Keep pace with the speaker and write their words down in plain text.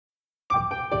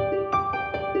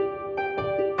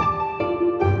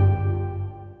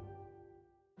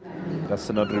gyda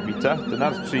synod rwbita.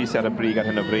 Dyna'r tri sydd ar y brig ar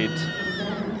hyn o bryd.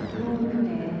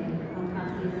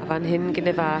 A fan hyn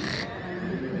gyda fach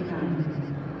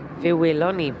fe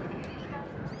welon ni.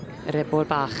 Yr ebol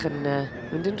bach yn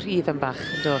mynd yn rhydd am bach,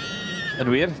 ynddo?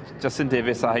 Yn wir, Justin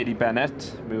Davies a Heidi Bennett.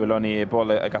 Mi welon ni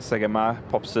ebol y gaseg yma,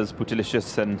 Popsters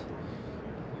Bootylicious yn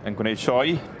gwneud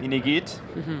sioe i ni gyd.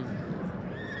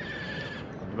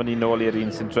 Fy ni nôl i'r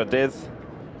un sy'n drydydd.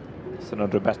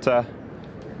 Synod Rebecca.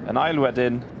 Yn ail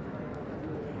wedyn,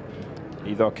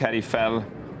 iddo Ceri Fell,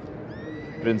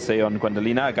 Bryn Seion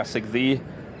Gwendolina, y gaseg ddi,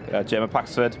 gyda Gemma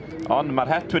Paxford. Ond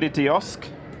mae'r het wedi diosg.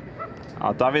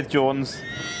 A David Jones,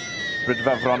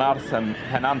 Brydfefron Arth yn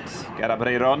Pennant, ger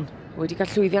Abreiron. Wedi cael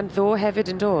llwyddiant ddo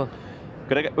hefyd yn do?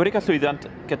 Wedi cael llwyddiant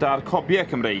gyda'r cobiau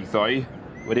Cymreig ddoi.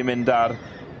 Wedi mynd ar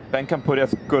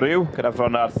bencampwriaeth gwryw gyda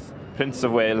Fronarth, Prince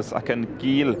of Wales ac yn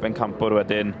gil bencampwr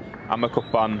wedyn am y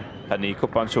cwpan hynny,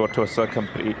 cwpan siwr tywysog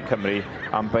Cymru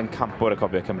am bencampwr y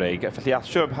cobiau Cymreig. Felly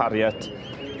Asiwb Harriet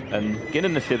yn gyn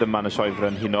enillydd yma yn y sioefr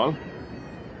yn hunol.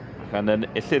 Ac yn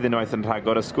enillydd unwaith yn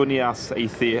rhagor ysgwni as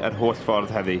eithi yr holl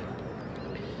ffordd heddi.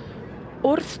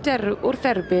 Wrth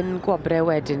erbyn gwobrau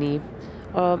wedyn ni,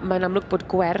 mae'n amlwg bod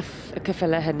gwerth y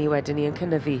ceffylau hynny wedyn ni yn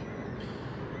cynyddu.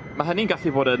 Mae hynny'n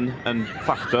gallu bod yn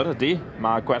ffactor ydy.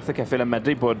 Mae gwerth y ceffyl yn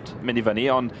medru bod mynd i fyny,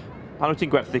 ond pan wyt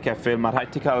ti'n gwerthu ceffyl, mae rhaid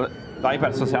ti cael ddau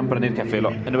berson sy'n brynu'r ceffyl.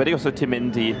 Yn wedi os wyt ti'n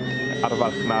mynd i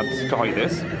arfarchnad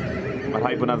cyhoeddus, mae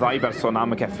rhaid bod yna ddau berson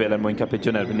am y ceffyl yn mwyn cael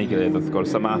pigeon erbyn ei gilydd, wrth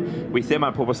gwrs. Weithiau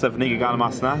mae pobl syfnig i gael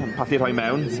mas yna, yn pallu rhoi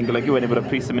mewn, sy'n golygu wedyn bod y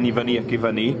pris yn mynd i fyny ac i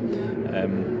fyny.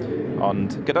 Ond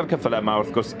gyda'r ceffylau yma,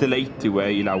 wrth gwrs, delight yw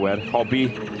i lawer, hobi.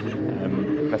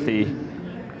 Felly,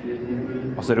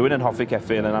 os yw rhywun yn hoffi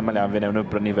ceffyl, yn aml iawn fe newn nhw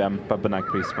brynu fe am bynnag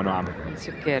pris maen nhw am. Yn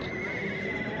sicr.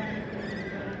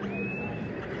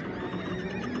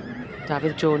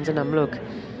 David Jones yn amlwg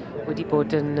wedi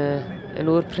bod yn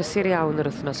ŵr prysur iawn yr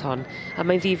wythnos hon. A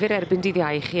mae'n ddifyr erbyn dydd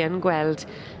Iau chi yn gweld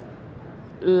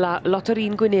lot o'r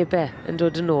un gwynebau yn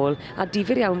dod yn ôl, a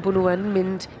difyr iawn bod nhw yn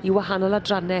mynd i wahanol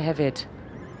adrannau hefyd.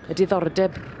 Y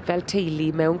diddordeb fel teulu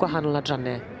mewn gwahanol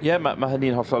adrannau. Ie, mae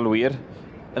hynny'n hollol wir.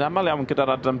 Yn aml iawn gyda'r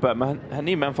adran B, mae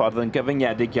hynny mewn ffordd yn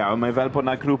gyfyngedig iawn. Mae fel bod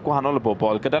yna grŵp gwahanol o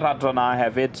bobl. Gyda'r adran A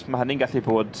hefyd, mae hynny'n gallu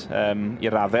bod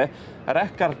i raddau. Yr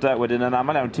ecarda wedyn yn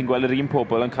aml iawn, ti'n gweld yr un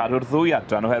pobl yn cadw'r ddwy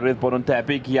adran oherwydd bod nhw'n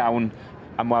debyg iawn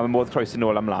am modd croesi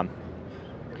nôl ymlaen.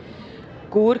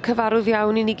 Gŵr cyfarwydd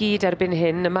iawn i ni gyd erbyn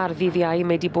hyn, yma'r ddydd Iau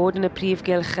mae wedi bod yn y prif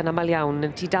gylch yn aml iawn.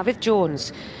 Ti David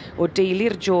Jones o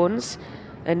deulu'r Jones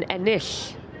yn ennill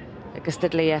y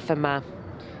gystadleuaeth yma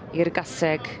i'r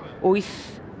gaseg 8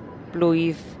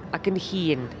 blwydd ac yn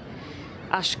hŷn.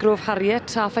 Ashgrove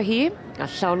Harriet ath a hi, a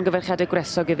llawn gyferchiadau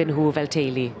gresog iddyn nhw fel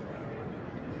teulu.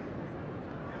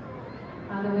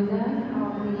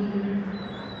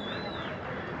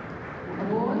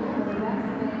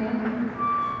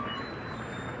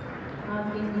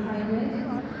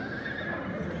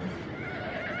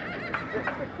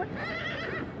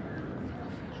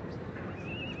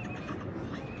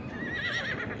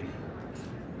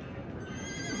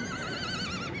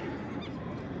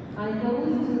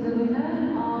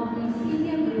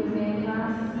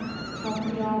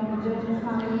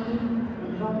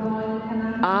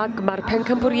 Ac mae'r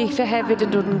pencampwriaethau hefyd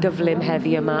yn dod yn gyflym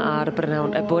heddi yma ar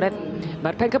Brynawn y bore.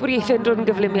 Mae'r pencampwriaethau yn dod yn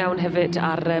gyflym iawn hefyd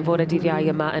ar fore dydd Iau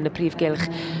yma yn y prif gylch.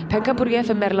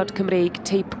 Pencampwriaeth y Merlod Cymreig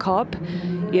Teip Cob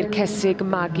i'r Caseg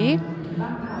Magi.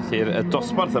 Felly'r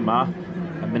dosbarth yma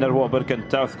yn mynd ar wobr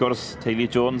gyntaf, wrth gwrs, teulu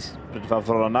Jones,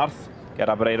 Brydfefron Arth,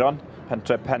 ger Abreiron,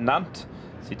 pentre Pennant,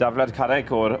 sy'n dafled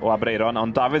carreg o Abreiron,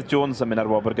 ond David Jones yn mynd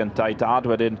ar wobr gyntaf, i dad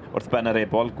wedyn wrth ben yr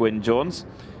ebol, Gwyn Jones.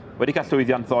 Wedi cael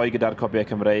llwyddiant ddoi gyda'r cobiau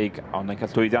Cymreig, ond yn cael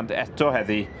llwyddiant eto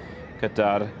heddi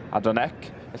gyda'r adronec.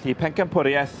 Felly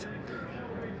pencampwriaeth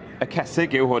y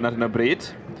Caseg yw hwn ar hyn o bryd,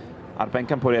 a'r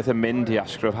pencampwriaeth yn mynd i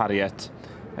Ashgrove Harriet.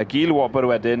 Y gil wobr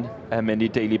wedyn yn mynd i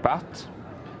deulu Bat.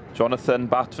 Jonathan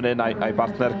Bat fan hyn a'i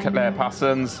bartner Claire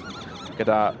Parsons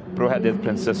gyda brwhedydd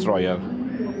Princess Royal.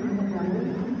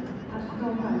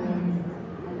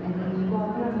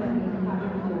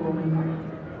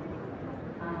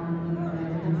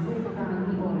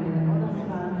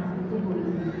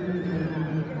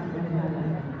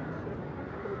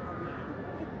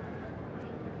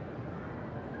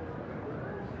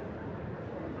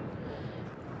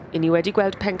 I ni wedi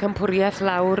gweld pencampwriaeth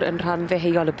lawr yn rhan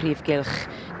ddeheuol y prif gylch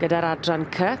gyda'r adran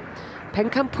C,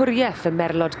 pencampwriaeth y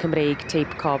Merlod Cymreig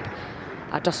Teip Cob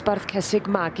a dosbarth Caseg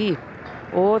Magi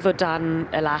oedd o dan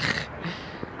y lach.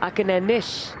 Ac yn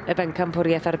ennill y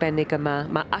bencampwriaeth arbennig yma,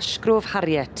 mae Ashgrove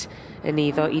Harriet yn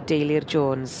eiddo i deulu'r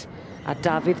Jones a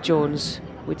David Jones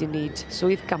wedi wneud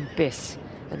swydd gampus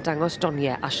yn dangos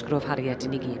doniau Ashgrove Harriet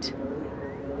i ni gyd.